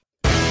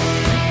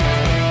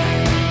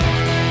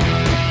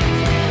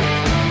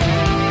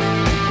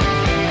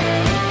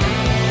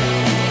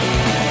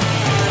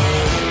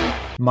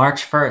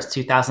March 1st,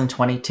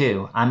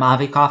 2022. I'm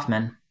Avi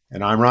Kaufman.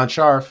 And I'm Ron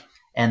Scharf.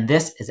 And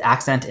this is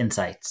Accent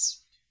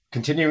Insights.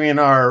 Continuing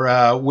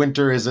our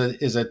winter is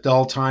a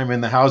dull time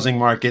in the housing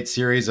market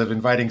series of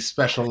inviting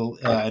special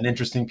and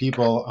interesting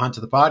people onto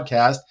the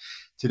podcast.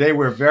 Today,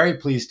 we're very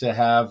pleased to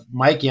have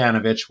Mike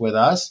Yanovich with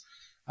us.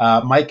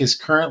 Mike is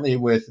currently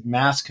with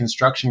Mass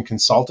Construction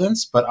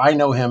Consultants, but I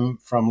know him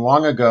from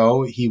long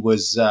ago. He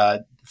was,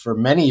 for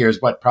many years,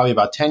 probably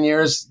about 10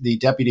 years, the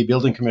Deputy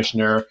Building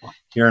Commissioner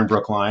here in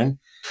Brookline.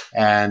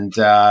 And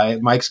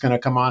Mike's going to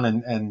come on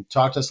and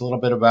talk to us a little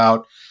bit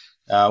about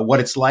what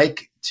it's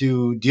like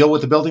to deal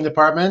with the building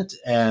department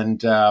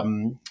and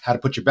how to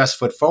put your best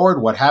foot forward,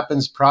 what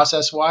happens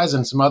process-wise,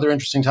 and some other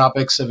interesting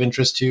topics of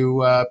interest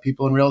to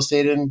people in real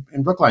estate in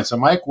Brookline. So,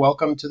 Mike,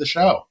 welcome to the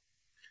show.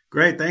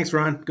 Great. Thanks,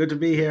 Ron. Good to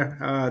be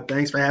here.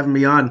 Thanks for having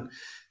me on.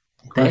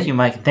 Thank you,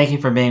 Mike. Thank you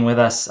for being with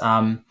us. I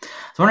was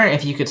wondering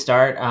if you could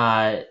start,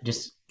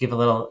 just give a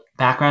little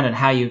background on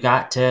how you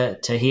got to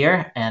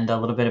here and a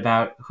little bit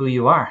about who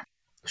you are.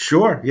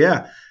 Sure.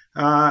 Yeah.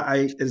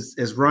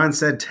 As Ron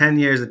said, 10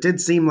 years. It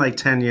did seem like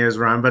 10 years,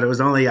 Ron, but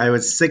I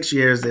was 6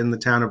 years in the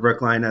town of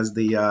Brookline as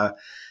the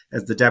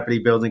Deputy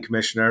Building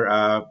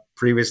Commissioner,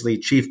 previously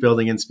Chief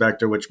Building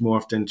Inspector, which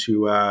morphed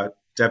into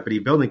Deputy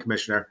Building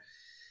Commissioner.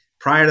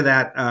 Prior to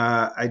that,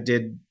 I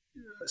did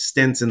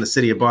stints in the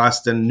city of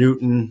Boston,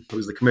 Newton, who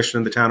was the commissioner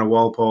in the town of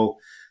Walpole,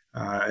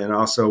 and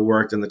also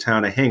worked in the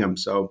town of Hingham.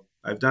 So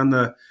I've done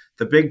the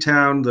big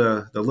town,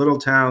 the little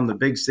town, the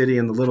big city,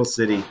 and the little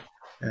city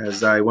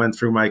as I went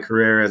through my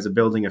career as a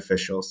building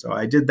official. So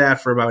I did that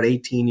for about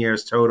 18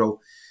 years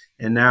total.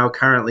 And now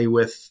currently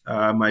with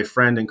my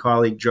friend and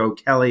colleague, Joe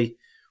Kelly,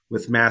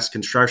 with Mass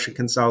Construction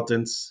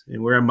Consultants.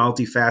 And we're a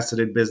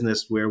multifaceted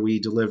business where we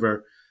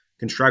deliver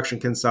construction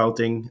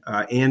consulting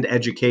and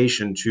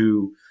education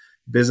to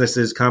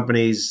businesses,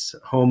 companies,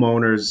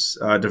 homeowners,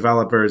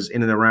 developers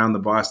in and around the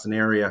Boston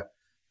area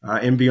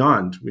and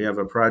beyond. We have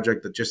a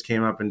project that just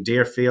came up in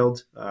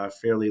Deerfield,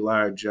 fairly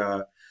large.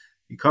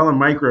 You call them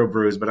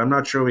microbrews, but I'm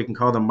not sure we can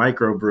call them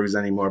microbrews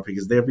anymore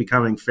because they're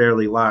becoming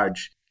fairly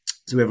large.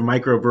 So we have a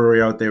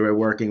microbrewery out there we're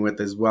working with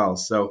as well.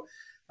 So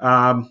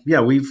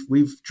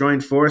we've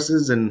joined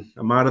forces, and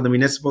I'm out of the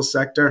municipal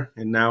sector,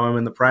 and now I'm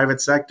in the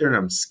private sector, and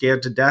I'm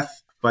scared to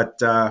death. But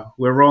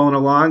we're rolling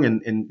along,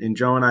 and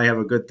Joe and I have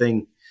a good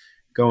thing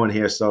going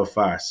here so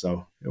far.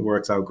 So it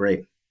works out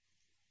great.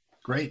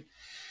 Great.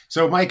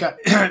 So, Mike,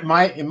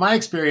 in my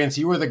experience,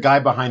 you were the guy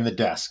behind the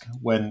desk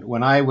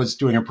when I was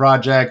doing a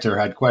project or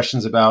had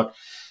questions about,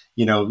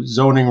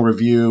 zoning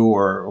review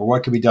or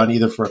what could be done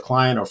either for a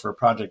client or for a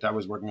project I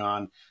was working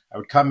on. I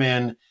would come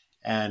in,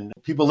 and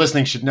people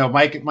listening should know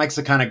Mike's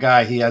the kind of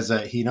guy.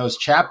 He knows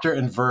chapter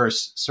and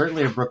verse,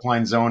 certainly of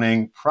Brookline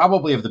zoning,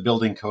 probably of the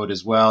building code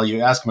as well.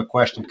 You ask him a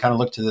question, kind of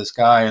look to this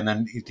guy, and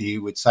then he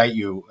would cite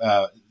you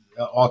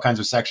all kinds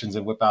of sections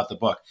and whip out the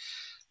book.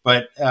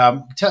 But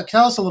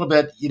tell us a little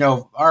bit,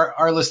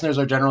 our listeners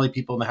are generally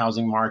people in the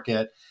housing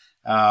market.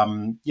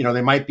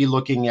 They might be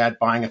looking at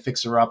buying a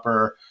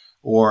fixer-upper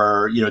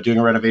or, doing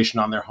a renovation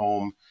on their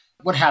home.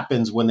 What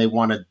happens when they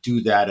want to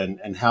do that,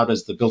 and how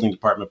does the building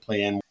department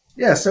play in?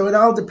 Yeah, so it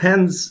all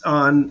depends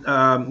on,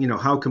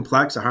 how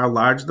complex or how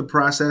large the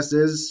process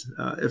is.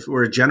 If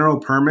we're a general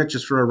permit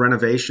just for a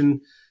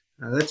renovation,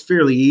 that's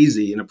fairly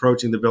easy in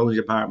approaching the building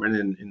department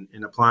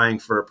and applying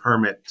for a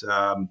permit.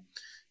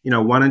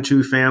 1 and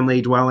 2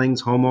 family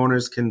dwellings,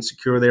 homeowners can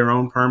secure their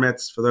own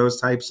permits for those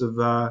types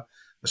of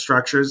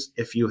structures.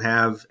 If you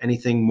have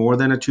anything more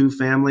than a 2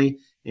 family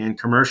and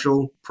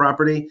commercial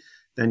property,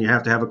 then you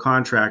have to have a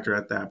contractor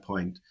at that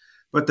point.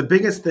 But the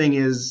biggest thing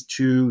is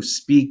to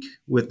speak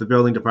with the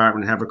building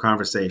department and have a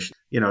conversation.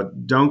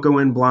 Don't go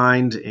in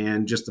blind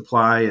and just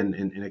apply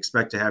and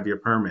expect to have your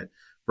permit.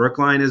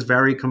 Brookline is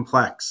very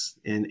complex.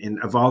 And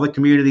of all the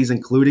communities,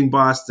 including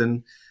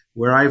Boston,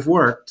 where I've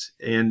worked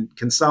and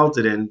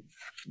consulted in,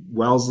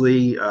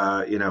 Wellesley,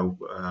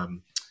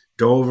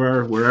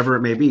 Dover, wherever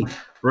it may be,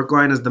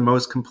 Brookline is the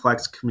most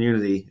complex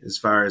community as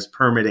far as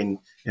permitting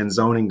and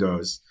zoning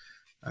goes.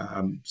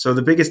 So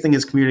the biggest thing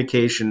is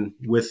communication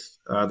with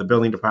the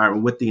building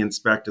department, with the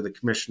inspector, the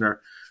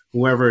commissioner,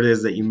 whoever it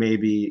is that you may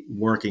be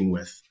working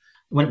with.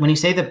 When you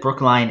say that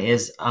Brookline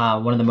is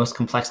one of the most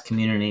complex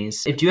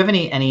communities, do you have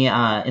any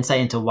insight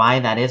into why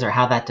that is or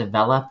how that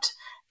developed?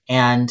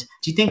 And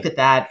do you think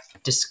that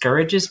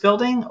discourages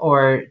building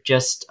or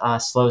just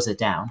slows it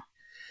down?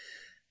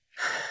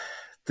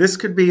 This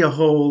could be a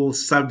whole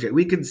subject.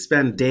 We could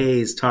spend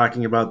days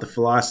talking about the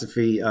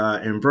philosophy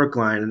in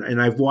Brookline,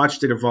 and I've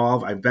watched it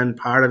evolve. I've been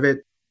part of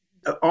it.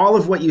 All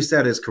of what you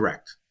said is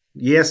correct.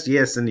 Yes,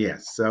 yes, and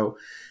yes. So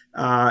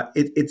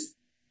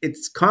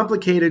it's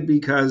complicated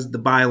because the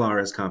bylaw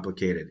is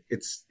complicated.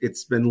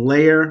 It's been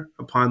layer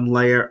upon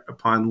layer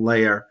upon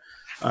layer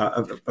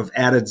of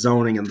added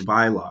zoning in the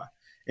bylaw.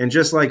 And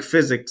just like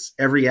physics,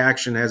 every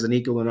action has an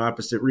equal and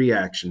opposite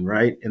reaction,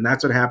 right? And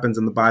that's what happens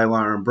in the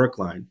bylaw in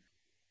Brookline.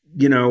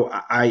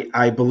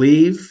 I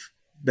believe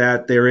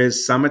that there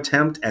is some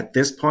attempt at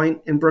this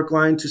point in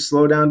Brookline to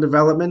slow down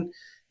development,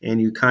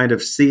 and you kind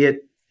of see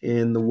it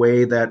in the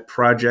way that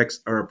projects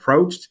are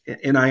approached,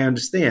 and I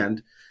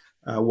understand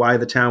why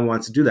the town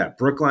wants to do that.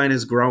 Brookline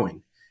is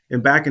growing.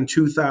 And back in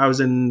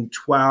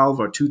 2012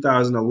 or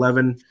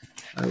 2011,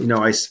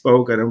 I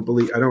spoke. I don't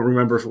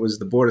remember if it was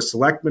the Board of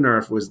Selectmen or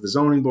if it was the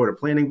Zoning Board or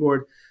Planning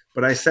Board,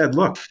 but I said,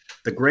 look,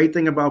 the great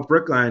thing about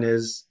Brookline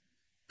is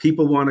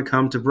people want to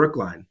come to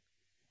Brookline.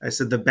 I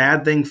said, the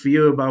bad thing for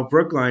you about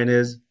Brookline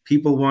is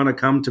people want to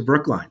come to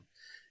Brookline,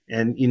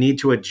 and you need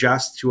to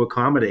adjust to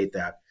accommodate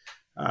that.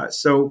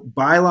 So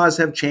bylaws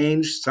have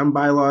changed. Some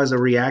bylaws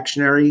are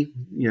reactionary.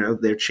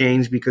 They're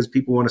changed because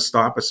people want to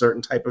stop a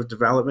certain type of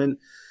development.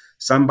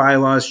 Some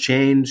bylaws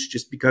change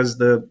just because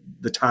the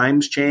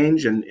times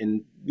change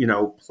and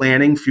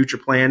planning, future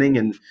planning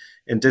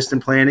and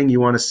distant planning. You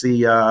want to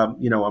see, a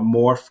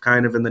morph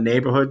kind of in the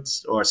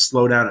neighborhoods or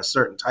slow down a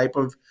certain type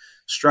of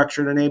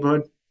structure in a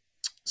neighborhood.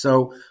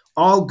 So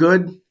all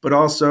good, but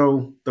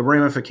also the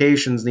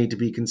ramifications need to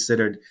be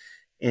considered.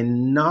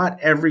 And not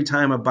every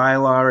time a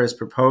bylaw is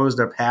proposed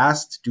or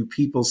passed do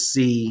people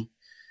see,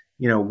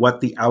 what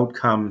the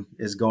outcome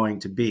is going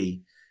to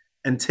be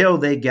until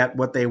they get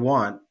what they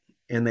want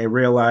and they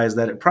realize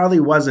that it probably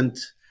wasn't,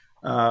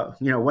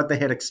 what they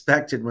had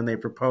expected when they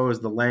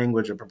proposed the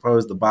language or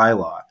proposed the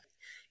bylaw.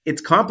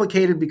 It's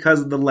complicated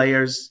because of the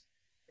layers.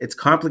 It's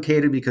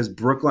complicated because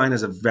Brookline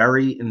is a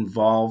very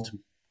involved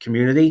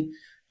community.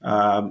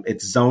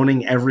 It's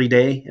zoning every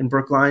day in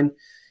Brookline.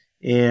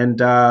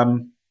 And,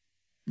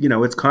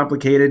 it's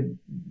complicated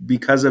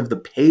because of the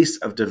pace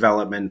of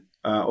development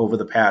over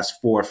the past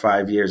 4 or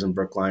 5 years in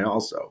Brookline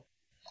also.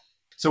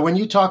 So when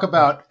you talk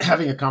about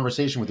having a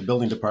conversation with the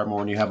building department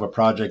when you have a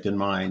project in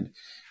mind,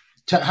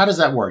 how does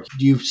that work?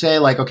 Do you say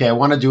like, okay, I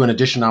want to do an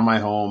addition on my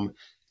home?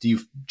 Do you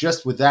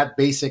just with that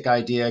basic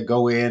idea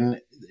go in?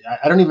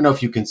 I don't even know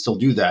if you can still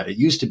do that. It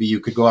used to be you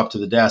could go up to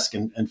the desk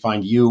and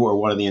find you or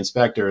one of the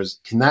inspectors.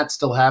 Can that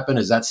still happen?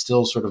 Is that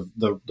still sort of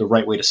the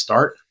right way to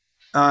start?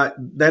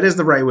 That is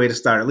the right way to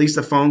start. At least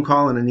a phone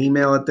call and an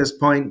email at this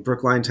point.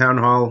 Brookline Town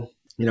Hall,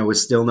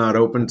 is still not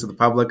open to the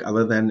public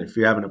other than if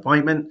you have an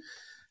appointment.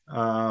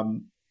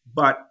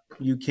 But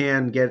you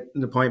can get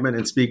an appointment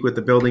and speak with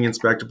the building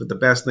inspector. But the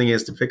best thing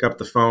is to pick up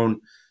the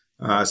phone,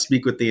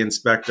 speak with the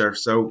inspector.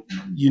 So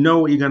you know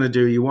what you're going to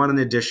do. You want an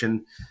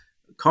addition.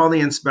 Call the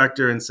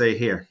inspector and say,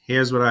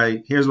 here's what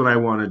I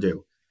want to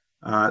do.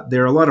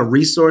 There are a lot of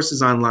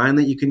resources online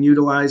that you can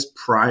utilize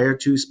prior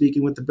to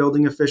speaking with the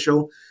building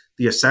official.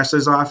 The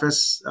assessor's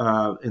office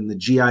and the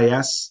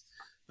GIS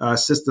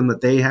system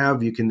that they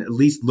have, you can at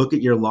least look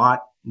at your lot,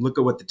 look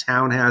at what the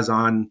town has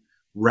on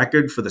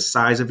record for the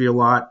size of your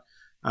lot,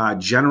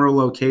 general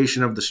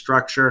location of the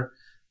structure.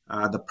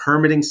 The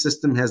permitting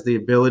system has the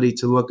ability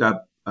to look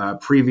up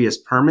previous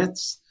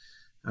permits.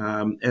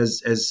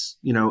 As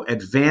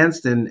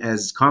advanced and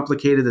as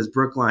complicated as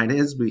Brookline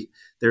is,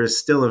 there is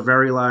still a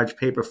very large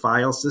paper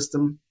file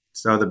system.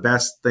 So the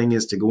best thing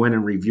is to go in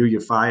and review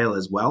your file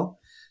as well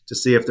to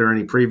see if there are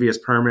any previous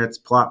permits,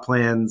 plot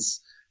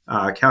plans,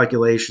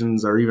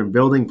 calculations, or even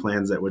building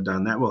plans that were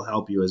done. That will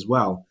help you as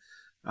well.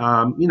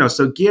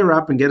 So gear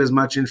up and get as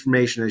much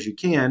information as you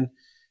can,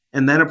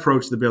 and then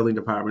approach the building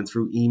department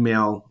through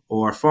email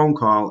or phone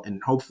call,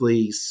 and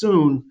hopefully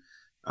soon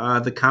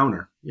the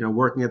counter,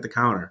 working at the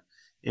counter.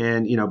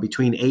 And,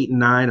 between 8 and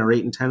 9 or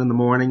 8 and 10 in the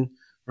morning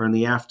or in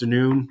the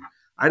afternoon.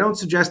 I don't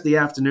suggest the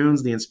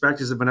afternoons. The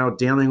inspectors have been out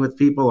dealing with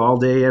people all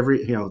day,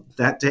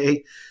 that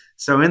day.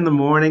 So in the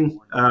morning,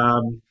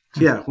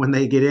 when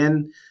they get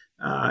in,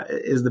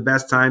 is the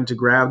best time to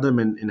grab them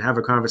and have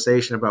a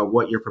conversation about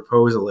what your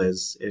proposal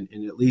is and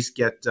at least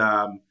get,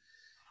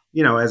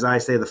 as I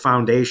say, the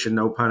foundation,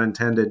 no pun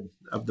intended,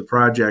 of the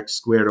project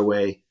squared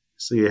away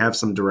so you have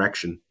some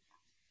direction.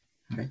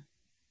 Okay.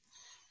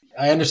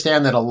 I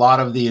understand that a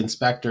lot of the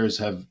inspectors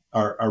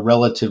are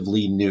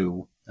relatively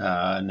new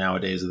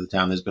nowadays of the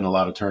town. There's been a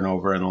lot of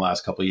turnover in the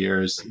last couple of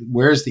years.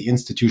 Where's the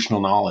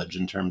institutional knowledge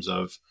in terms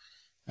of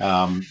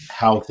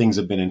how things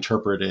have been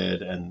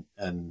interpreted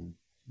and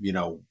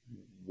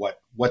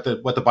what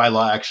the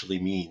bylaw actually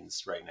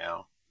means right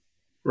now?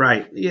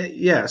 Right.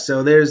 Yeah.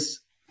 So this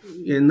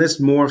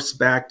morphs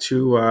back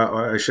to,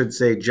 or I should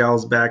say,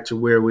 gels back to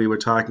where we were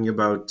talking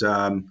about,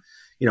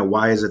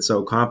 why is it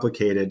so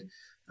complicated?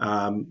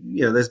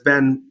 There's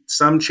been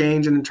some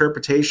change in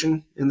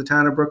interpretation in the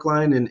town of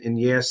Brookline, and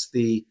yes,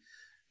 the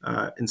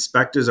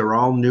inspectors are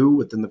all new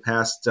within the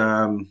past,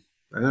 2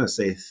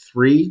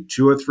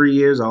 or 3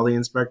 years. All the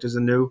inspectors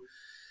are new,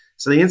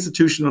 so the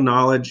institutional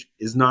knowledge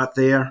is not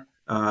there.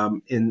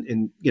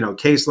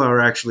 Case law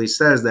actually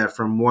says that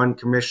from one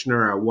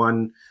commissioner or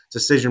one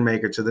decision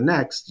maker to the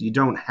next, you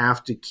don't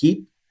have to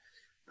keep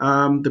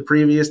the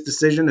previous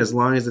decision as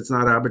long as it's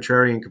not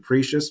arbitrary and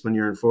capricious when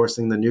you're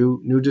enforcing the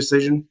new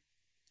decision.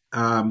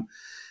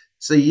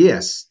 So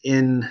yes,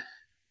 I'm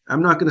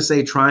not going to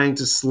say trying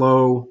to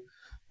slow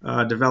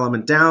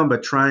development down,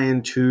 but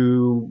trying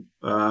to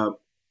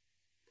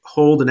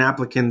hold an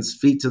applicant's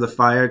feet to the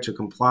fire to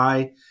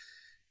comply.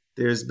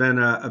 There's been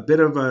a bit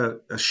of a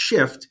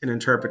shift in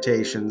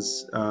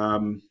interpretations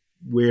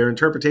where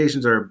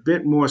interpretations are a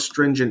bit more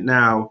stringent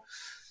now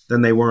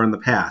than they were in the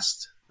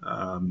past.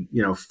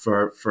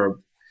 For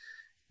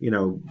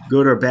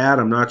good or bad,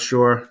 I'm not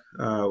sure,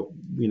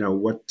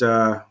 what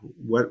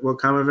will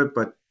come of it,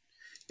 but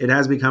it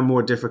has become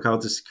more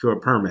difficult to secure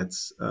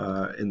permits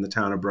in the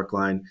town of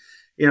Brookline.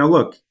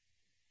 Look,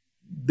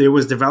 there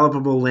was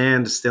developable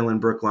land still in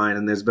Brookline,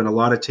 and there's been a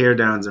lot of tear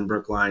downs in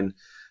Brookline.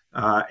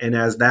 And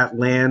as that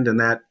land and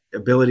that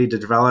ability to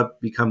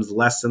develop becomes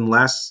less and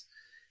less,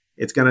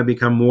 it's going to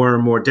become more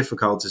and more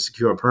difficult to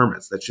secure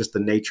permits. That's just the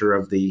nature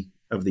of the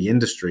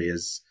industry.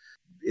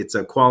 It's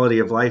a quality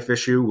of life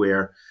issue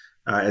where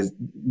as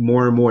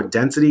more and more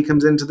density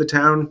comes into the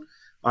town,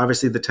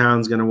 obviously the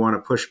town's going to want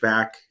to push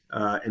back,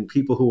 and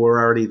people who are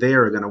already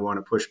there are going to want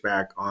to push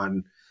back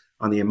on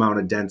the amount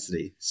of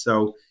density.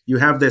 So you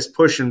have this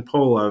push and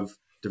pull of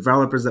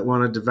developers that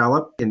want to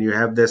develop, and you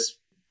have this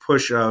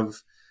push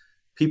of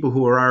people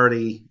who are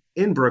already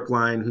in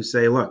Brookline who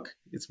say, look,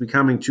 it's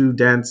becoming too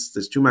dense,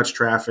 there's too much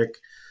traffic.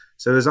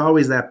 So there's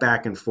always that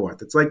back and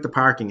forth. It's like the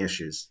parking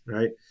issues,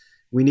 right?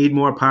 We need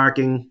more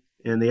parking,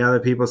 and the other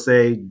people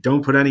say,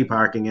 don't put any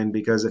parking in,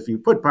 because if you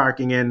put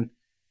parking in,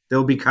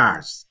 there'll be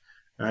cars,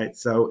 right?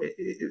 So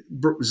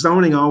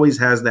zoning always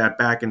has that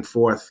back and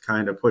forth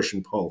kind of push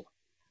and pull.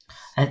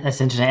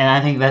 That's interesting. And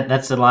I think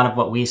that's a lot of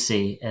what we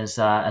see as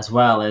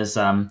well as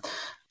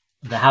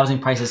the housing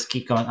prices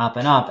keep going up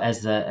and up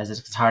as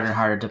it's harder and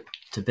harder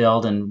to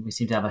build, and we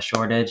seem to have a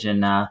shortage.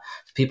 And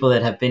people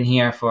that have been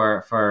here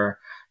for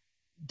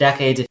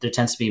decades, there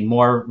tends to be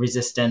more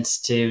resistance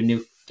to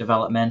new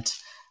development.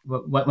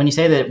 When you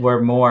say that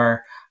we're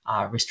more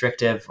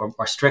restrictive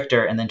or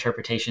stricter in the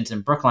interpretations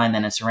in Brookline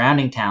than in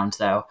surrounding towns,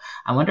 though,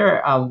 I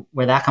wonder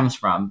where that comes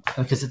from,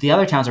 because the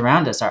other towns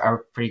around us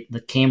are pretty.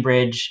 The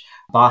Cambridge,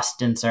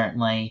 Boston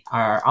certainly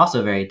are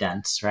also very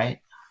dense, right?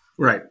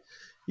 Right.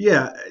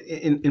 Yeah.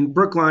 In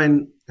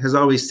Brookline has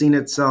always seen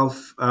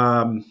itself.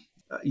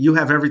 You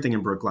have everything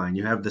in Brookline.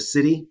 You have the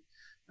city,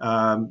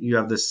 you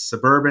have the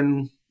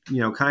suburban,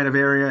 kind of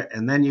area,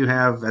 and then you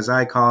have, as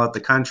I call it, the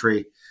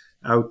country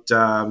out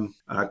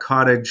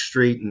Cottage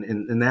Street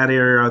and in that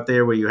area out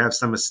there where you have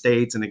some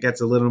estates, and it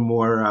gets a little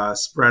more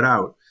spread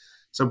out.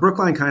 So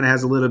Brookline kind of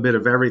has a little bit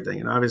of everything,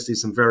 and obviously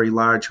some very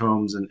large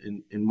homes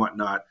and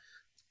whatnot.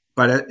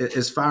 But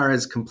as far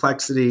as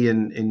complexity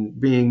and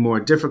being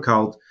more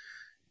difficult,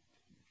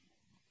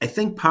 I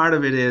think part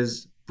of it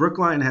is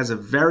Brookline has a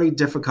very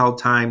difficult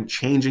time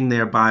changing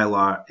their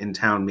bylaw in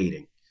town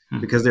meeting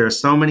because there are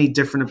so many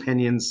different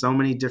opinions, so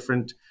many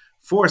different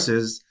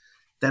forces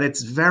that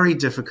it's very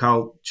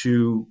difficult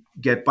to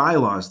get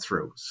bylaws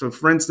through. So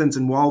for instance,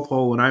 in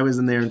Walpole, when I was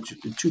in there in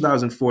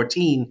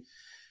 2014,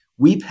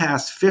 we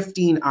passed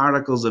 15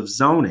 articles of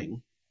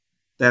zoning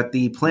that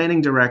the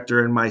planning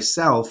director and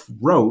myself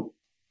wrote,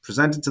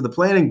 presented to the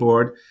planning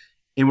board,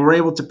 and were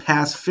able to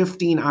pass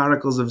 15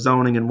 articles of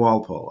zoning in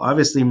Walpole.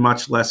 Obviously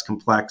much less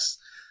complex,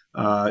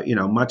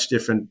 much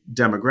different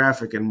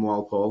demographic in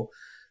Walpole.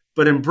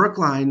 But in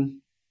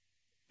Brookline,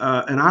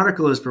 an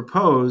article is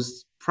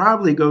proposed,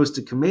 probably goes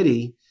to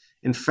committee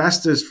and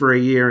festers for a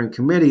year in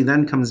committee,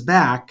 then comes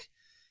back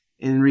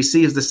and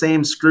receives the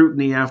same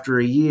scrutiny after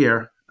a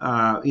year,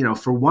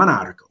 for one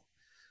article.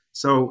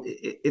 So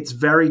it's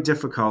very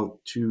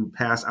difficult to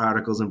pass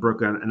articles in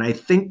Brookline. And I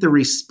think the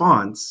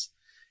response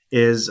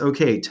is,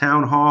 okay,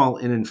 town hall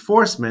and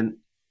enforcement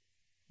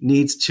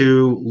needs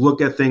to look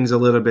at things a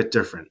little bit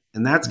different.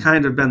 And that's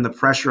kind of been the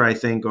pressure, I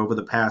think, over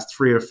the past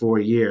 3 or 4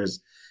 years,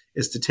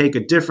 is to take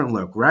a different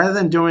look. Rather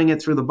than doing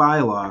it through the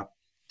bylaw,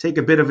 take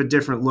a bit of a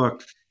different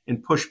look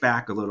and push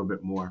back a little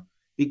bit more,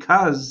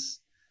 because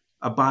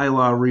a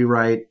bylaw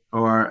rewrite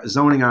or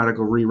zoning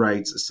article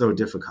rewrites is so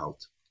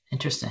difficult.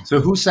 Interesting.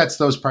 So who sets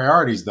those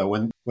priorities, though?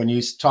 When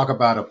you talk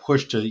about a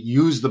push to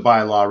use the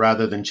bylaw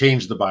rather than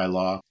change the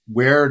bylaw,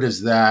 where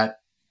does that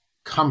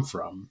come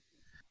from?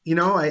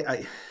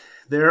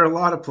 There are a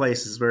lot of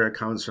places where it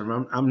comes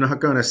from. I'm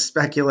not going to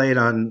speculate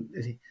on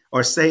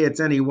or say it's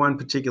any one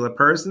particular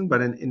person,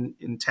 but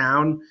in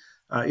town,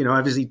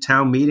 obviously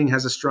town meeting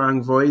has a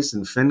strong voice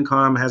and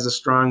FinCom has a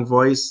strong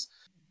voice.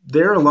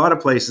 There are a lot of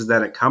places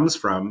that it comes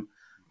from.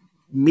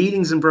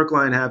 Meetings in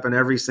Brookline happen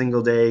every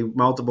single day,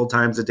 multiple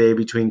times a day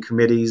between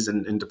committees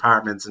and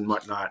departments and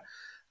whatnot.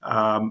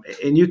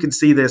 And you can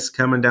see this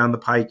coming down the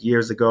pike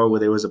years ago, where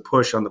there was a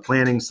push on the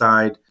planning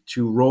side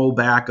to roll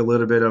back a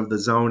little bit of the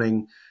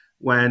zoning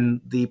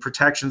when the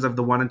protections of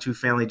the 1 and 2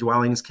 family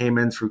dwellings came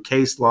in through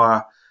case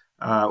law,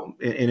 and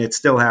it's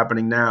still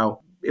happening now.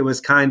 It was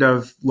kind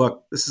of,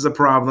 look, this is a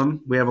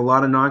problem. We have a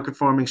lot of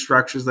non-conforming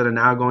structures that are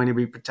now going to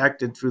be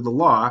protected through the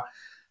law.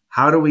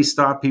 How do we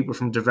stop people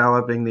from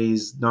developing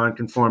these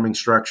non-conforming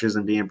structures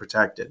and being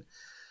protected?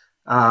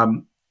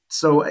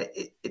 So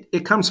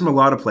it comes from a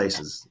lot of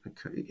places.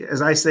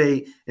 As I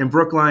say, in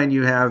Brookline,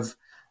 you have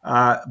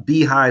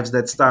beehives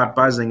that start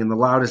buzzing, and the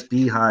loudest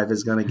beehive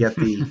is going to get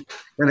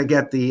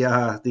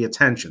the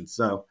attention.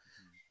 So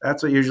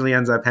that's what usually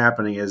ends up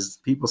happening: is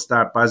people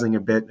start buzzing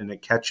a bit, and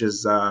it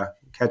catches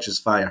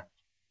fire.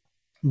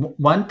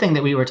 One thing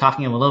that we were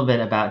talking a little bit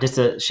about, just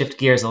to shift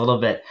gears a little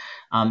bit,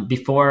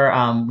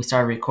 Before we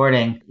started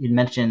recording, you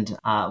mentioned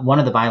one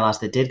of the bylaws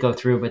that did go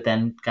through, but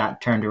then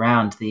got turned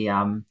around,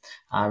 the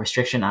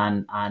restriction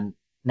on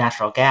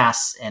natural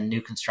gas and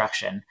new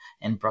construction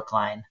in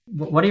Brookline.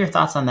 What are your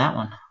thoughts on that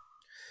one?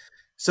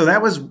 So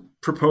that was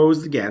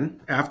proposed again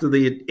after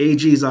the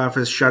AG's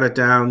office shut it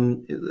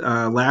down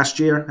last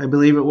year, I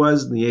believe it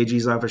was. And the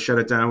AG's office shut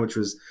it down, which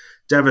was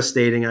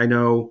devastating. I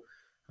know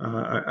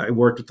I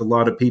worked with a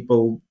lot of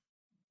people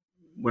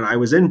when I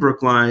was in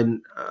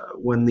Brookline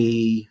when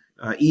the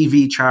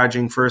EV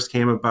charging first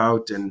came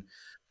about and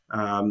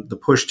the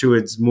push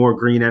towards more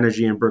green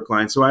energy in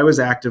Brookline. So I was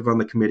active on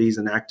the committees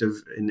and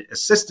active in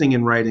assisting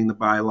in writing the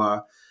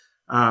bylaw.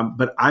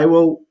 But I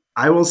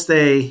will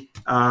say,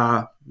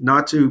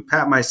 not to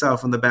pat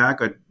myself on the back,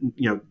 but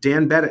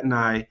Dan Bennett and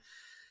I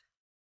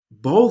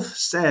both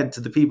said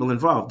to the people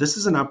involved, this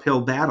is an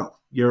uphill battle.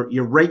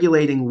 You're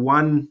regulating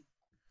one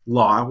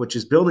law, which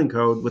is building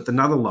code, with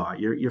another law.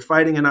 You're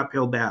fighting an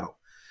uphill battle.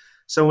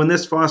 So when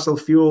this fossil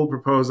fuel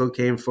proposal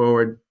came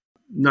forward,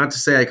 not to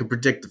say I could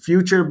predict the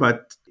future,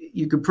 but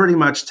you could pretty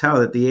much tell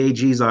that the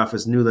AG's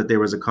office knew that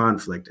there was a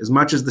conflict. As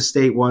much as the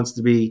state wants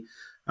to be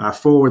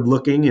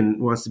forward-looking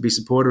and wants to be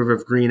supportive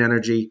of green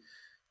energy,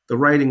 the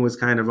writing was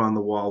kind of on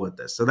the wall with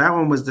this. So that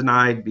one was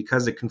denied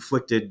because it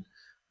conflicted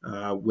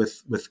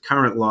with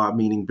current law,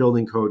 meaning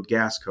building code,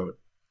 gas code.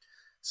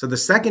 So the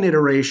second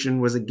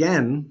iteration was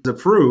again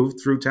approved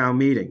through town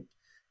meeting.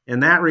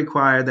 And that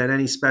required that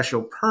any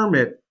special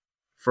permit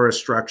for a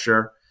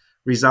structure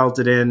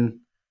resulted in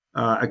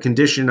a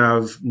condition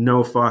of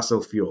no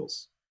fossil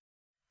fuels.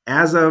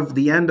 As of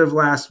the end of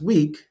last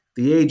week,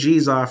 the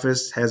AG's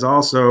office has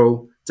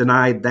also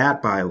denied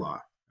that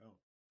bylaw.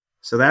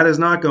 So that is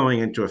not going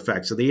into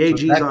effect. So the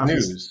AG's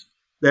office, news.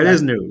 That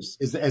is news.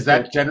 Is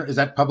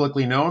that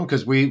publicly known?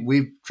 Because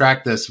we've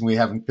tracked this and we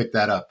haven't picked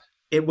that up.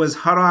 It was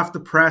hot off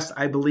the press,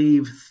 I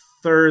believe,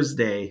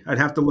 Thursday. I'd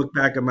have to look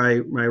back at my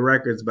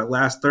records, but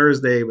last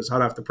Thursday it was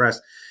hot off the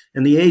press.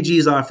 And the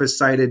AG's office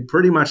cited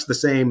pretty much the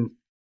same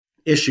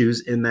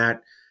issues in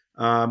that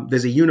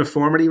there's a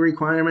uniformity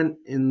requirement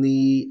in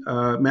the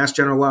Mass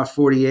General Law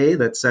 40A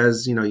that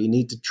says, you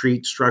need to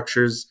treat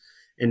structures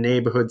in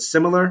neighborhoods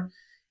similar,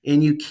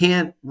 and you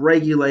can't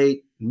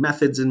regulate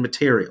methods and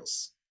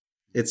materials.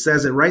 It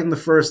says it right in the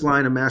first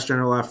line of Mass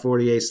General Law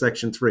 40A,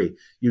 Section 3.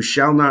 You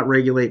shall not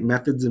regulate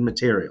methods and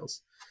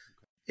materials.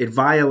 It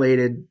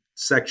violated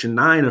Section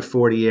 9 of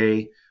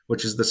 40A,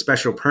 which is the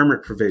special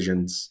permit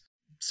provisions.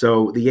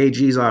 So the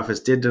AG's office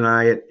did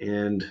deny it,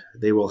 and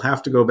they will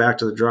have to go back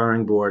to the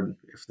drawing board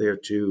if they're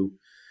to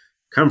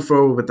come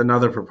forward with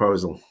another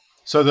proposal.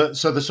 So the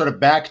sort of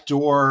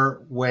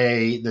backdoor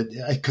way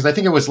that, because I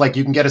think it was like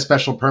you can get a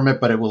special permit,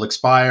 but it will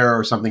expire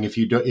or something if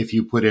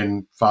you put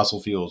in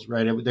fossil fuels,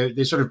 right?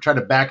 They sort of try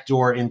to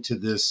backdoor into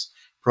this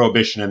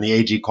prohibition, and the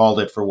AG called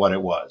it for what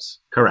it was.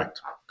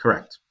 Correct.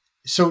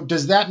 So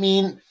does that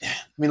mean?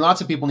 Lots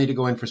of people need to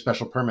go in for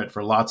special permit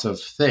for lots of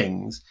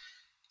things.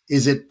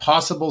 Is it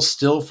possible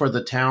still for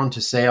the town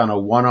to say on a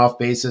one-off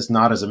basis,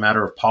 not as a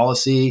matter of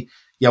policy,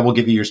 yeah, we'll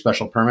give you your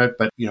special permit,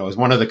 but as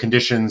one of the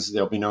conditions,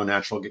 there'll be no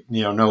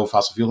no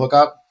fossil fuel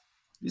hookup?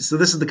 So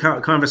this is the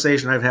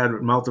conversation I've had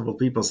with multiple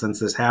people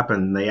since this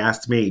happened. They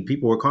asked me,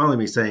 people were calling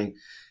me saying,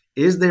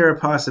 is there a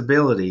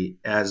possibility,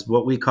 as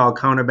what we call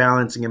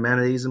counterbalancing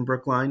amenities in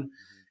Brookline,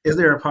 is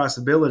there a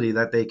possibility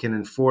that they can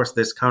enforce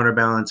this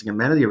counterbalancing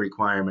amenity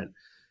requirement?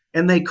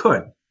 And they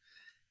could.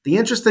 The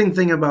interesting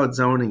thing about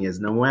zoning is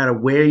no matter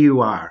where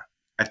you are,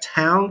 a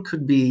town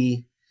could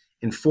be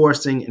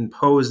enforcing,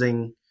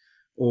 imposing,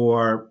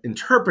 or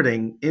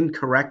interpreting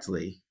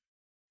incorrectly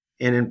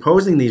and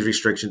imposing these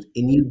restrictions,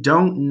 and you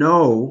don't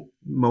know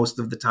most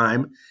of the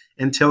time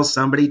until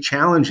somebody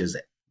challenges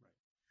it.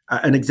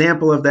 An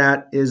example of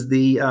that is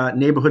the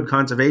neighborhood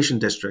conservation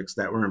districts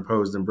that were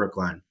imposed in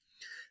Brookline.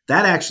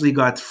 That actually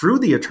got through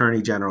the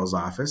Attorney General's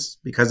office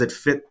because it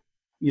fit,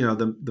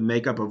 the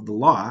makeup of the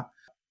law.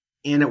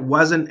 And it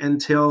wasn't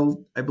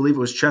until, I believe it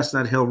was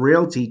Chestnut Hill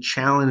Realty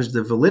challenged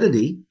the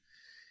validity,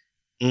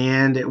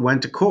 and it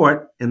went to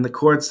court, and the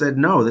court said,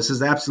 no, this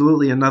is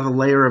absolutely another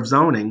layer of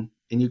zoning,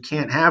 and you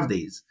can't have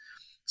these.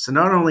 So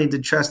not only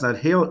did Chestnut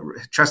Hill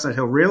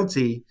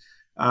Realty,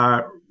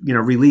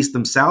 release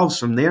themselves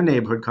from their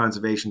neighborhood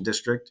conservation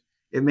district,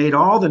 it made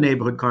all the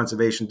neighborhood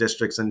conservation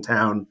districts in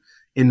town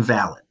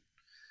invalid.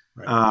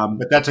 Right.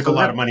 But that took a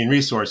lot of money and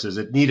resources.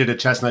 It needed a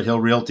Chestnut Hill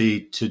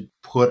Realty to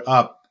put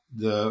up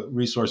the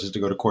resources to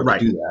go to court to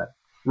do that.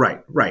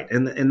 Right.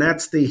 And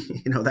that's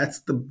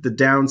the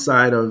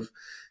downside of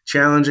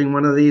challenging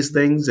one of these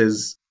things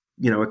is,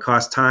 it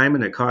costs time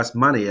and it costs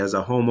money as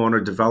a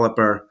homeowner,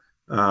 developer,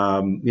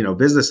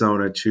 business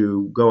owner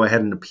to go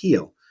ahead and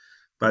appeal.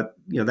 But,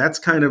 that's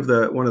kind of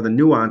one of the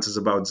nuances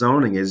about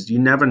zoning is you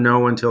never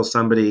know until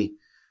somebody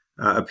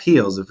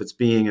appeals if it's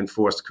being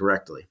enforced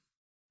correctly.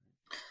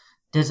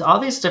 There's all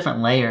these different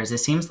layers. It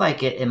seems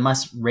like it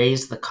must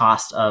raise the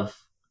cost of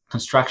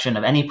construction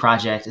of any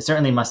project. It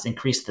certainly must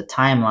increase the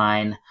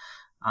timeline.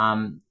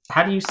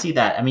 How do you see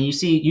that? You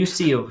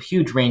see a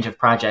huge range of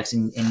projects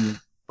in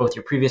both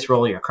your previous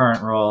role, your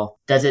current role.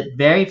 Does it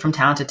vary from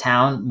town to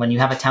town? When you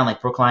have a town like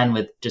Brookline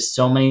with just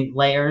so many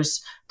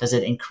layers, does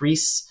it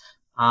increase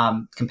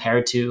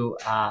compared to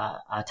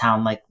a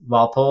town like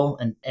Walpole?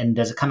 And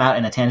does it come out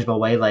in a tangible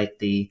way, like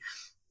the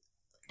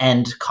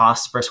end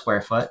cost per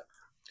square foot?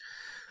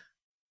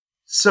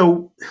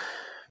 So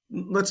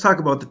let's talk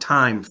about the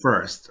time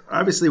first.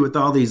 Obviously, with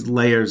all these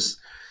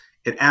layers,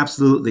 it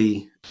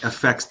absolutely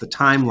affects the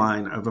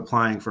timeline of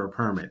applying for a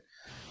permit.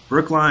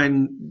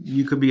 Brookline,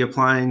 you could be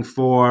applying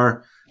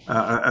for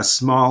a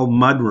small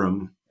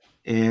mudroom,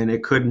 and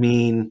it could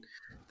mean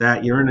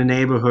that you're in a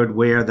neighborhood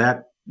where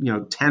that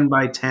 10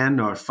 by 10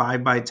 or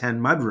 5 by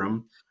 10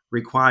 mudroom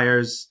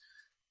requires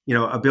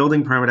a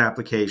building permit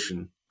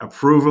application,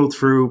 approval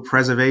through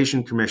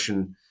Preservation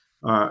Commission,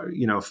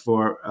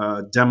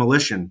 for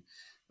demolition.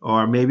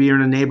 Or maybe you're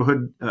in a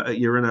neighborhood,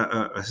 you're in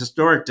a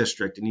historic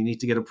district, and you need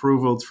to get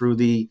approval through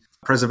the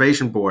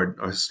Preservation Board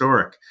or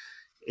Historic.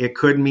 It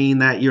could mean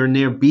that you're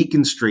near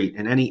Beacon Street,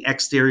 and any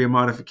exterior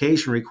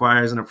modification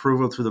requires an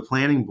approval through the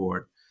Planning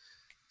Board.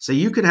 So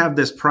you could have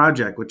this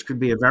project, which could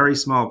be a very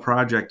small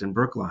project in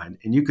Brookline,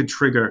 and you could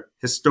trigger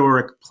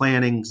historic,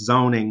 planning,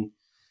 zoning,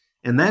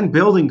 and then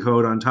building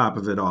code on top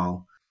of it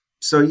all.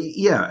 So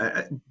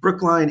yeah,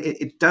 Brookline,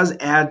 it does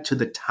add to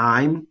the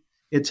time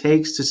it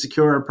takes to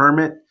secure a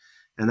permit.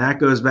 And that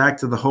goes back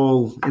to the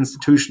whole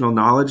institutional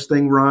knowledge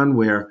thing, Ron,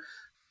 where,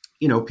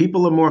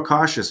 people are more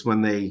cautious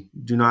when they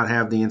do not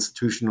have the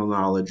institutional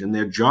knowledge, and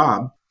their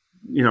job,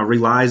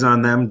 relies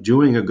on them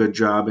doing a good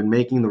job and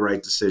making the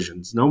right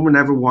decisions. No one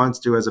ever wants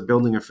to, as a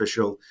building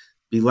official,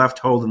 be left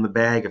holding the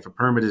bag if a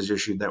permit is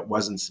issued that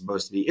wasn't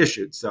supposed to be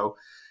issued. So,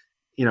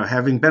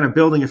 having been a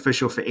building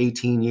official for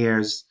 18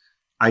 years,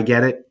 I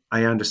get it.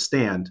 I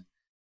understand.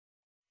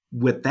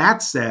 With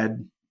that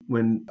said,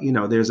 when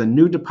there's a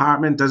new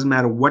department, doesn't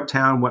matter what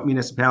town, what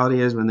municipality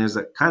it is, when there's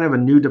a kind of a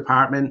new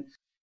department,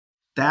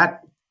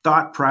 that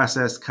thought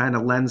process kind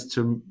of lends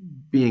to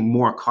being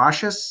more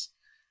cautious,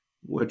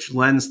 which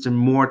lends to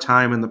more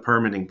time in the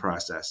permitting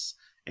process.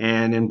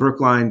 And in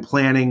Brookline,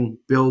 planning,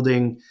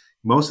 building,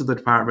 most of the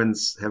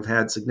departments have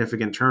had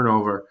significant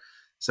turnover,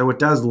 so it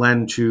does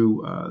lend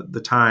to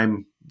the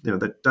time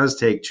that does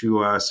take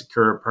to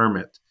secure a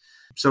permit.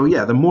 So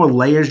yeah, the more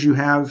layers you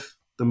have,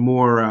 the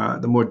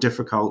more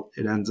difficult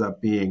it ends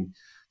up being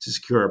to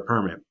secure a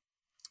permit.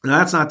 Now,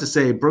 that's not to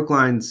say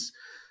Brookline's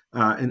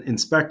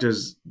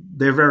inspectors,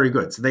 they're very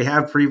good. So they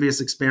have previous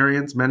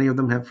experience. Many of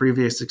them have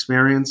previous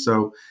experience,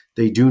 so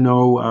they do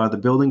know the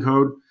building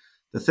code.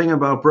 The thing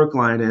about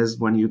Brookline is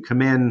when you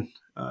come in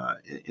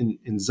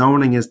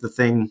zoning is the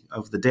thing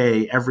of the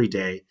day, every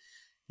day.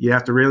 You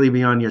have to really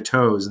be on your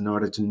toes in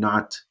order to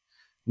not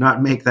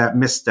make that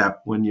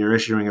misstep when you're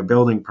issuing a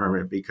building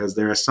permit, because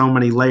there are so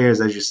many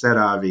layers, as you said,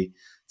 Avi,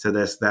 to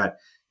this, that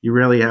you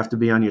really have to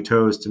be on your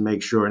toes to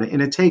make sure.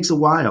 And it takes a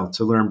while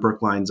to learn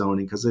Brookline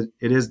zoning because it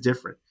is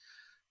different.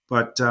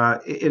 But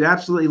it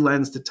absolutely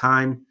lends to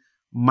time.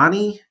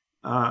 Money,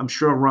 I'm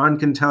sure Ron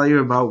can tell you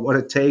about what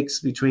it takes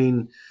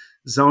between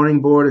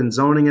zoning board and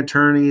zoning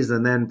attorneys,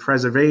 and then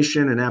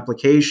preservation and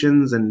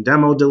applications and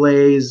demo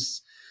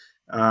delays.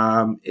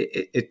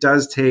 It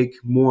does take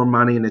more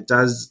money, and it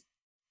does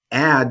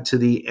add to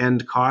the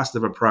end cost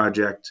of a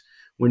project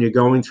when you're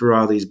going through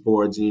all these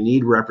boards and you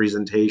need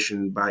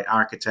representation by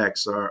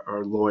architects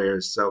or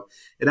lawyers. So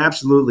it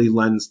absolutely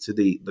lends to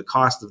the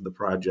cost of the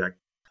project.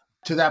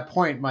 To that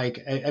point, Mike,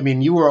 I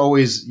mean, you were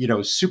always,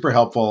 super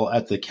helpful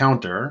at the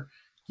counter,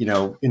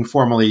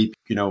 informally,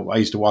 I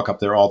used to walk up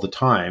there all the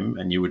time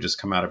and you would just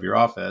come out of your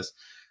office.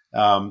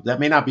 That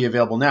may not be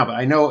available now, but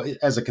I know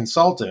as a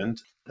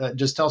consultant,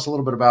 just tell us a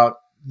little bit about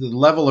the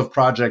level of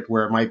project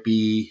where it might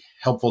be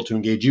helpful to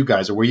engage you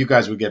guys, or where you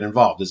guys would get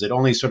involved. Is it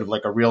only sort of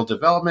like a real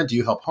development? Do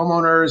you help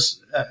homeowners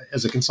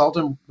as a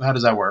consultant? How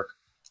does that work?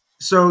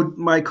 So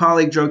my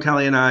colleague Joe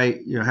Kelly and I,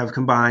 have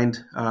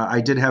combined.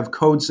 I did have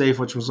CodeSafe,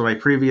 which was my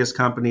previous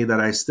company that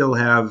I still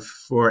have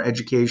for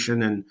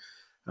education and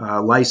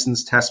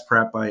licensed test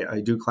prep.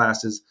 I do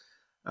classes.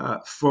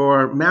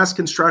 For mass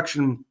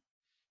construction,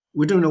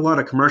 we're doing a lot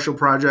of commercial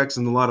projects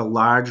and a lot of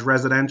large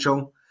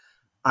residential.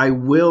 I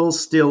will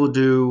still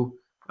do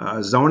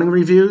zoning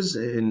reviews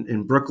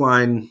in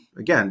Brookline.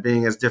 Again,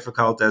 being as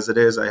difficult as it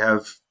is, I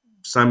have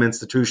some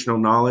institutional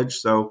knowledge.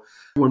 So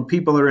when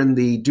people are in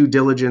the due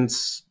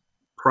diligence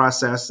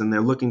process and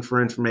they're looking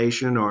for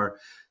information, or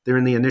they're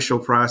in the initial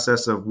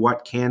process of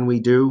what can we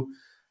do,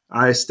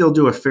 I still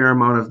do a fair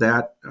amount of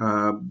that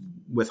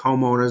with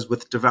homeowners,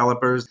 with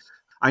developers.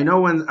 I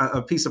know when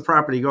a piece of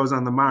property goes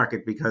on the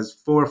market because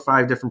 4 or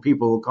 5 different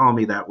people will call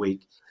me that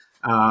week.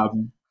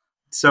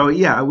 So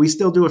yeah, we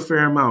still do a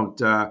fair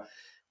amount.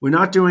 We're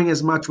not doing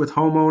as much with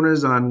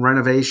homeowners on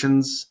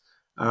renovations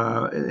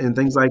and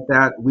things like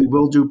that. We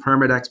will do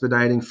permit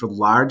expediting for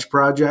large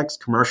projects,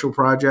 commercial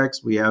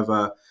projects. We have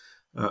a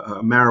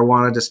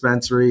marijuana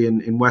dispensary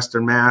in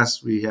Western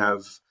Mass. We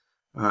have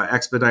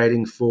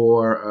expediting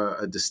for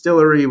a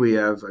distillery. We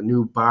have a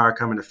new bar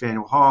coming to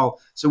Faneuil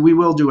Hall. So we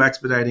will do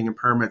expediting and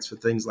permits for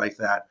things like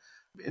that.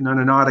 And on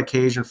an odd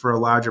occasion for a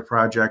larger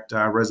project,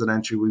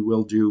 residential, we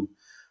will do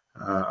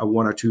a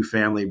one or two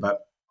family. But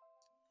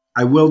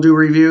I will do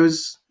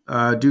reviews,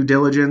 due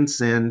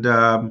diligence,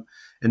 and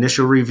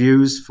initial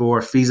reviews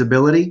for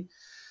feasibility.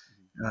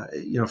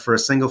 For a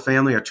single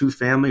family or two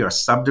family or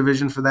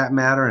subdivision for that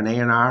matter, an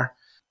A&R.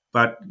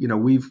 But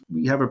we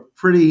have a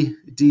pretty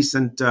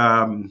decent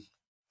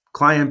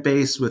client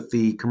base with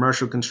the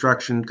commercial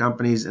construction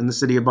companies in the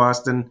city of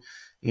Boston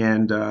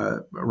and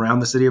around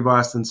the city of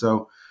Boston.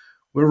 So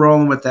we're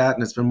rolling with that,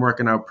 and it's been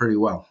working out pretty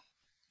well.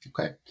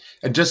 Okay,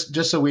 and just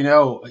so we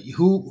know,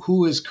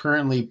 who is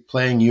currently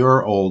playing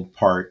your old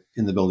part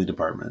in the building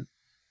department?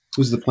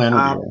 Who's the plan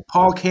reviewer?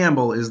 Paul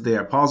Campbell is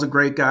there. Paul's a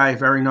great guy,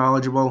 very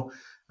knowledgeable.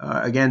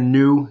 Again,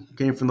 new,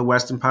 came from the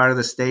western part of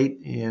the state,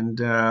 and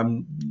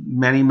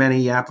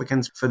many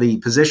applicants for the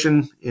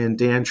position. And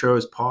Dan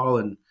chose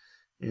Paul,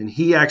 and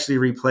he actually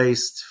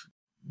replaced.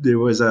 There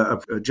was a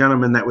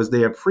gentleman that was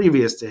there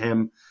previous to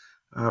him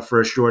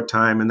for a short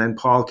time, and then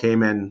Paul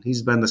came in.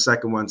 He's been the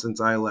second one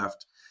since I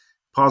left.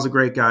 Paul's a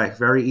great guy,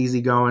 very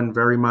easygoing,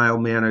 very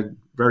mild mannered,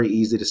 very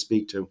easy to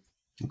speak to.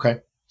 Okay.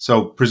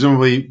 So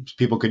presumably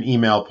people can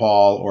email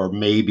Paul or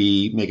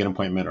maybe make an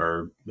appointment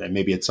or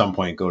maybe at some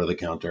point go to the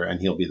counter and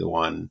he'll be the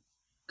one.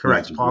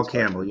 Correct. Paul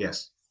Campbell.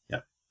 Yes. Yeah.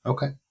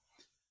 Okay.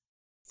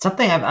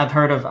 Something I've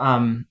heard of,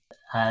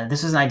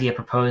 this was an idea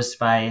proposed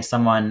by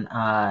someone,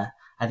 I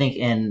think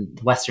in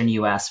the Western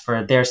US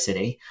for their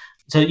city.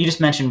 So you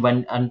just mentioned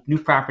when a new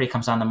property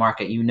comes on the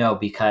market,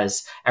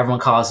 because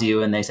everyone calls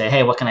you and they say,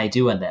 hey, what can I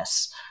do in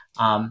this?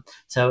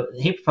 So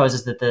he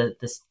proposes that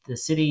the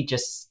city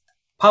just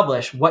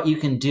publish what you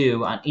can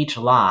do on each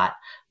lot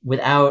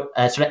without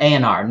a sort of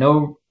A&R,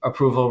 no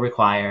approval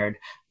required.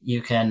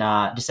 You can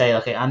just say,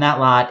 okay, on that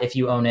lot, if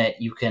you own it,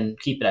 you can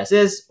keep it as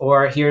is,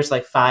 or here's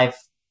like 5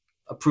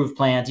 approved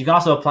plans. You can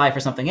also apply for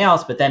something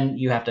else, but then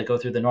you have to go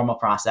through the normal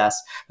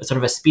process, but sort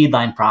of a speed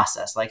line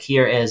process. Like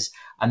here is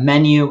a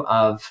menu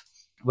of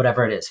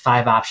whatever it is,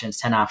 5 options,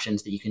 10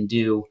 options that you can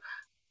do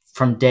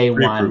from day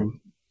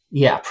one.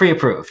 Yeah,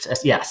 pre-approved.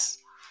 Yes.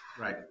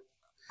 Right.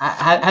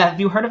 Have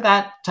you heard of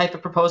that type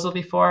of proposal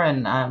before?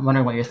 And I'm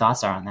wondering what your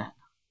thoughts are on that.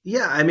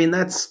 Yeah, I mean,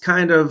 that's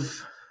kind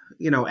of,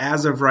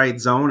 as of right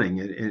zoning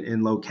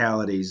in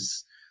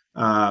localities.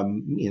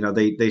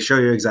 They show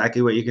you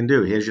exactly what you can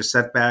do. Here's your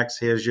setbacks.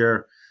 Here's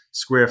your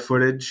square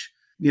footage.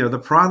 The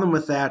problem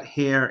with that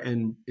here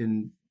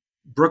in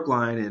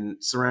Brookline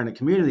and surrounding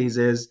communities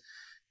is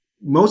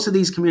most of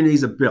these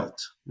communities are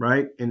built,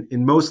 right?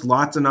 And most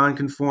lots are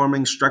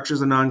non-conforming,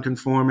 structures are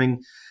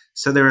non-conforming.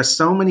 So there are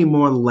so many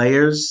more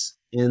layers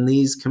in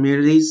these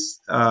communities,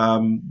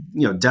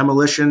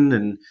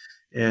 demolition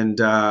and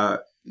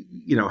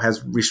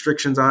has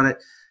restrictions on it.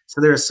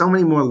 So there are so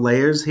many more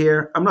layers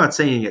here. I'm not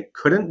saying it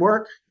couldn't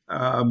work.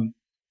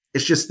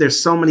 It's just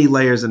there's so many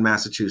layers in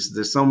Massachusetts.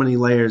 There's so many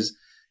layers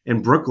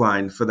in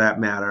Brookline, for that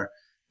matter,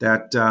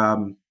 that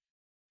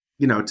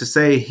to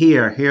say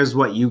here's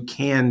what you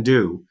can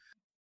do.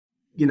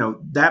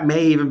 That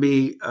may even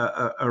be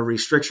a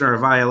restriction or a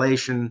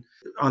violation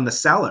on the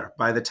seller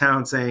by the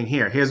town saying,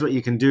 here's what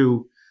you can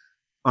do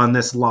on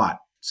this lot.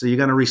 So you're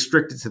going to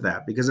restrict it to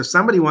that. Because if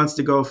somebody wants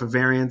to go for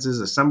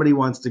variances or somebody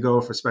wants to go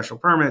for special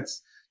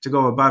permits to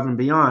go above and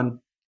beyond,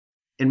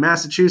 in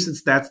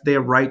Massachusetts, that's their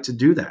right to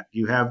do that.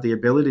 You have the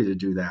ability to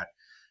do that.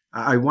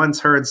 I once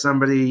heard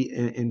somebody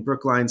in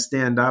Brookline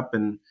stand up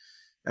and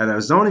at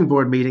a zoning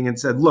board meeting and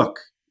said,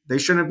 look, they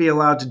shouldn't be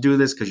allowed to do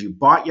this because you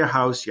bought your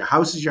house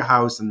is your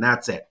house, and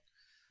that's it.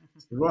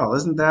 Well,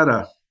 isn't that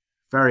a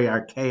very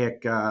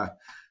archaic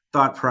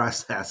thought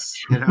process,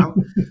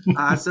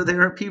 So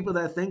there are people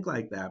that think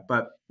like that.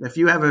 But if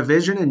you have a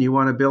vision and you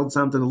want to build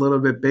something a little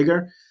bit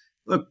bigger,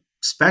 look,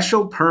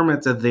 special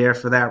permits are there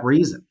for that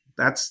reason.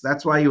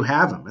 That's why you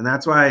have them. And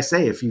that's why I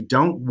say, if you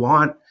don't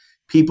want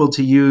people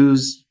to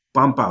use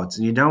bump outs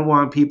and you don't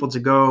want people to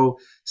go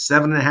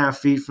 7.5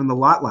 feet from the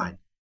lot line,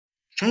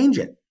 change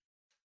it.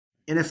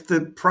 And if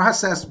the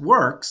process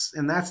works,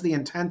 and that's the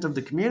intent of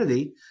the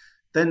community,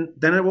 then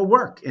it will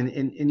work.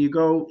 And you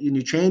go and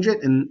you change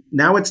it, and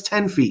now it's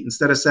 10 feet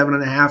instead of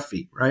 7.5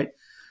 feet, right?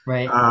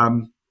 Right.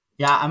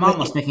 Yeah, I'm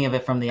almost thinking of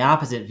it from the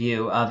opposite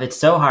view of it's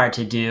so hard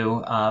to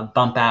do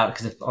bump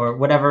out or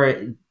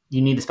whatever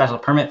you need a special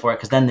permit for it,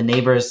 because then the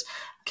neighbors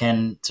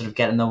can sort of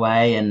get in the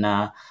way.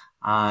 And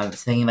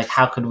thinking like,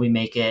 how could we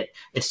make it?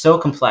 It's so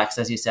complex,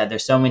 as you said.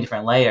 There's so many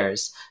different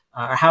layers.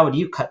 Or how would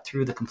you cut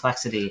through the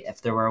complexity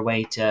if there were a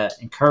way to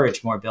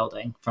encourage more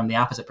building from the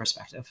opposite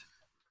perspective?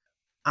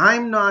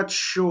 I'm not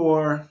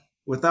sure,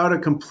 without a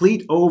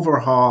complete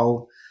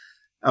overhaul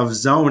of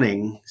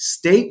zoning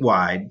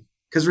statewide,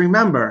 because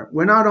remember,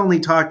 we're not only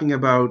talking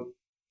about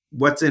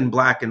what's in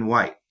black and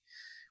white.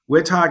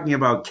 We're talking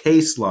about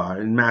case law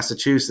in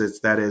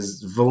Massachusetts that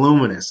is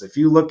voluminous. If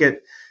you look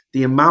at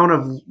the amount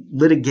of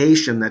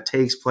litigation that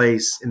takes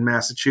place in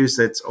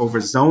Massachusetts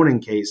over zoning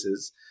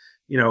cases,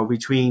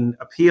 between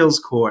appeals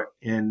court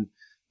and,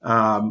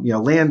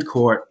 land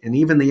court and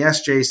even the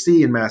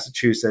SJC in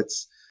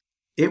Massachusetts,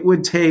 it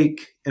would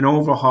take an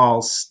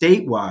overhaul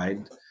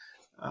statewide,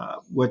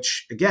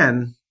 which,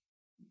 again,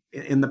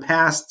 in the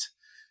past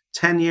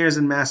 10 years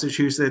in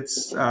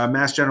Massachusetts,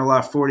 Mass General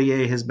Law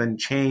 40A has been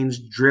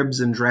changed, dribs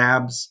and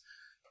drabs,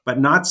 but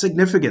not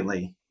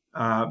significantly.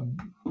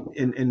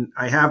 And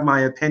I have my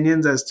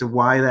opinions as to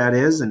why that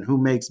is and who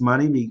makes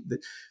money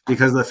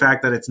because of the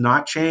fact that it's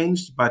not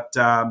changed. But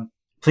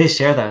please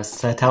share those.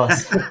 Tell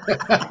us.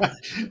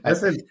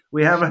 Listen,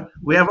 we have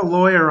a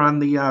lawyer on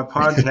the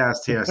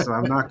podcast here, so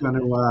I'm not going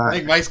to. I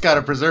think Mike's got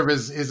to preserve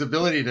his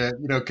ability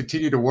to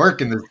continue to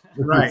work in this.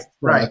 Right.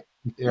 Right.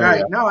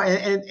 No,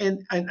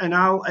 and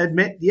I'll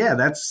admit,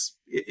 that's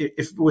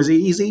if it was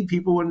easy,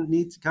 people wouldn't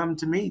need to come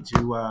to me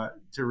to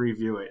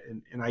review it,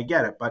 and I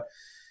get it, but.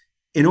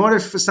 In order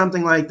for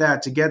something like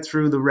that to get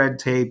through the red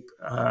tape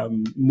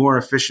more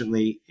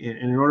efficiently, and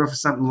in order for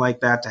something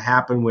like that to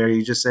happen where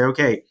you just say,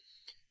 okay,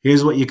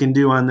 here's what you can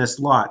do on this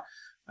lot,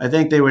 I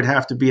think there would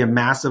have to be a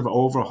massive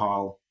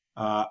overhaul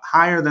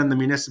higher than the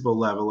municipal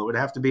level. It would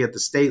have to be at the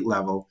state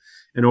level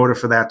in order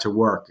for that to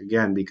work,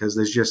 again, because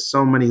there's just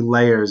so many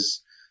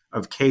layers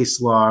of case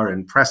law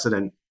and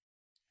precedent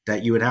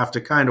that you would have to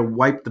kind of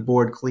wipe the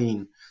board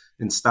clean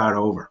and start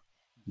over.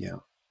 Yeah.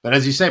 But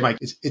as you say, Mike,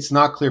 it's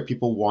not clear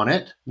people want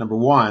it, number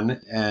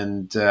one.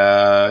 And,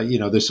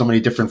 there's so many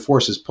different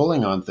forces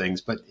pulling on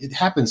things. But it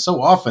happens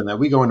so often that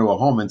we go into a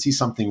home and see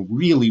something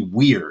really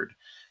weird.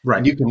 Right.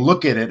 And you can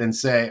look at it and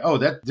say, oh,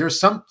 there's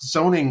some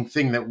zoning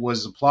thing that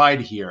was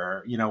applied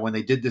here, when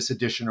they did this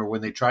addition or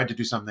when they tried to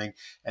do something.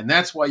 And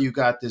that's why you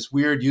got this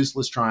weird,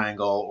 useless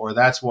triangle, or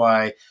that's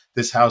why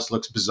this house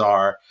looks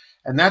bizarre.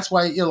 And that's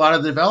why a lot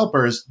of the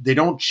developers, they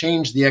don't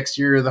change the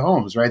exterior of the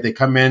homes, right? They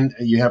come in,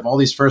 you have all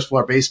these first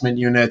floor basement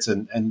units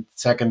and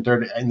second,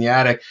 third in the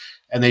attic,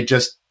 and they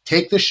just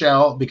take the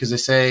shell because they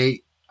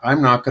say,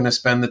 I'm not going to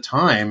spend the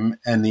time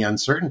and the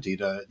uncertainty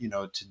to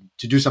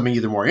do something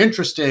either more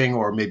interesting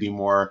or maybe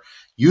more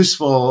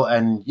useful.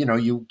 And,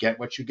 you get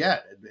what you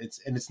get.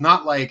 It's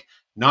not like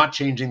not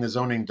changing the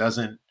zoning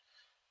doesn't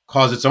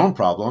cause its own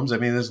problems. I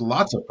mean, there's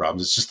lots of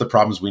problems. It's just the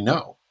problems we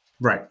know.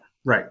 Right.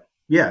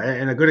 Yeah,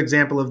 and a good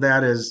example of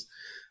that is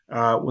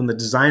when the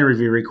design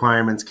review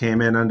requirements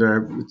came in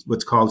under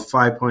what's called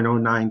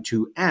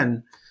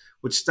 5.092N,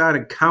 which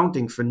started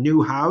counting for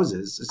new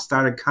houses. It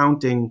started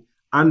counting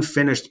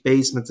unfinished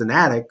basements and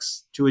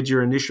attics towards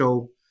your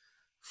initial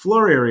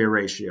floor area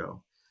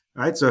ratio.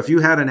 Right? So if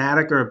you had an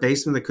attic or a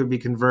basement that could be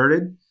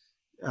converted,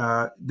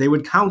 they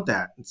would count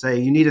that and say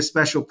you need a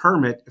special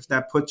permit if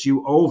that puts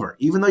you over.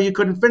 Even though you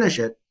couldn't finish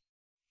it,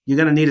 you're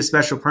going to need a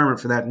special permit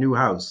for that new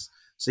house.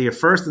 So your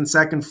first and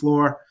second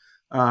floor,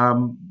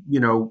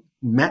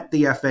 met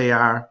the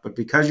FAR, but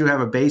because you have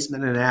a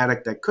basement and an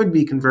attic that could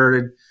be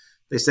converted,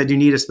 they said you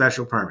need a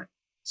special permit.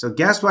 So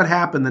guess what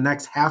happened the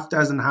next half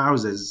dozen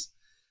houses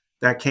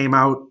that came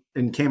out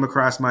and came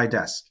across my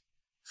desk?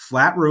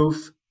 Flat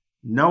roof,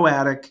 no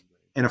attic,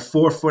 and a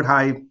 4-foot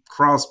high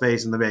crawl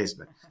space in the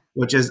basement,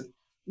 which is,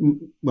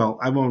 well,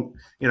 I won't,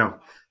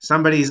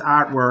 somebody's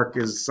artwork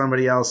is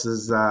somebody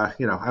else's,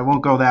 I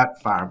won't go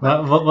that far.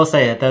 But we'll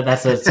say it.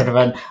 That's a sort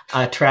of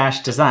a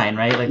trash design,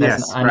 right? Like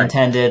that's an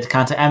unintended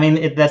content. I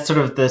mean, that's sort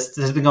of this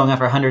has been going on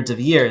for hundreds of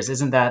years.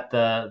 Isn't that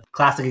the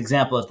classic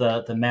example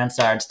of the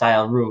mansard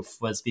style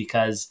roof was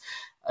because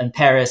in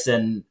Paris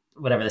in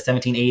the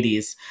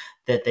 1780s,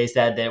 that they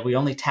said that we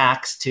only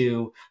tax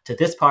to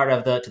this part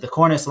of the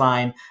cornice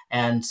line,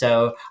 and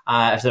so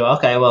I said,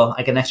 okay, well,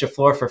 I get an extra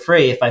floor for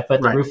free if I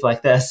put the roof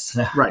like this.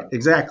 Right,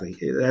 exactly.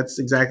 That's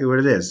exactly what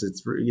it is.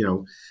 It's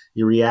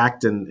you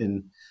react,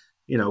 and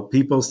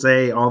people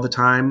say all the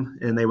time,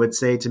 and they would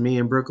say to me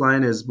in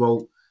Brookline is,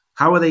 well,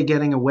 how are they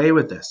getting away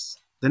with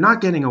this? They're not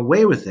getting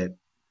away with it.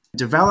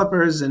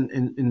 Developers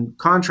and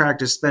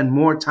contractors spend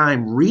more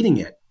time reading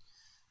it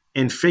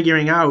and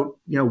figuring out,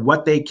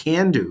 what they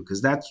can do, because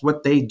that's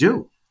what they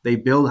do. They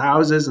build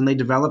houses and they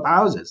develop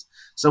houses.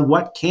 So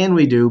what can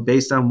we do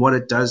based on what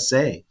it does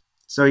say?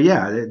 So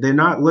yeah, they're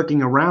not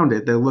looking around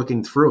it; they're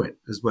looking through it.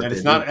 Is what. And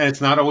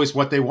it's not always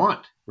what they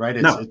want, right?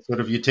 It's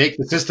sort of you take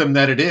the system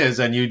that it is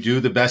and you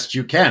do the best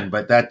you can,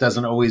 but that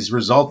doesn't always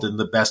result in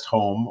the best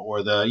home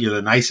or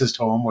the nicest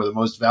home or the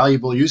most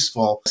valuable,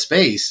 useful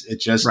space.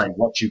 It's just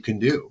what you can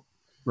do.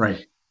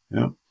 Right.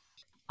 Yeah.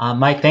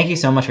 Mike, thank you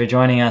so much for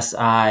joining us.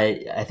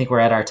 I think we're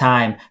at our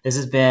time. This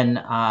has been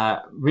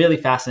really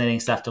fascinating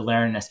stuff to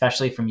learn,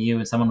 especially from you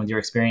and someone with your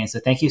experience. So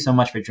thank you so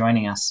much for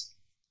joining us.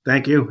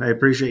 Thank you. I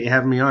appreciate you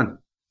having me on.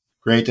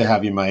 Great to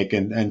have you, Mike.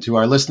 And to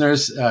our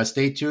listeners,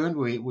 stay tuned.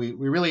 We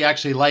really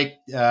actually like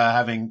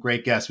having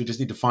great guests. We just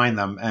need to find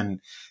them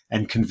and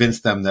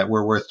convince them that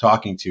we're worth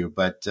talking to.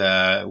 But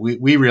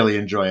we really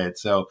enjoy it.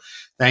 So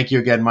thank you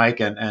again, Mike.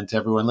 And to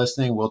everyone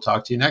listening, we'll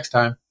talk to you next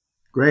time.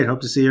 Great.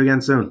 Hope to see you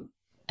again soon.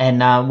 And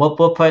we'll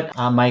put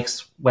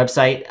Mike's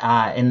website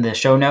in the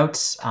show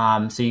notes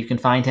so you can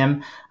find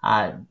him.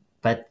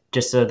 But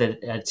just so that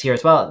it's here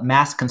as well,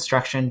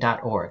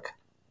 massconstruction.org.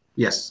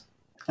 Yes.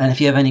 And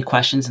if you have any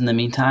questions in the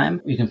meantime,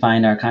 you can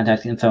find our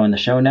contact info in the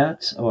show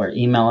notes or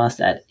email us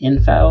at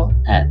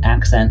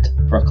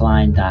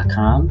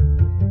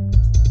info@accentbrookline.com.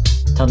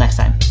 Till next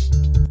time.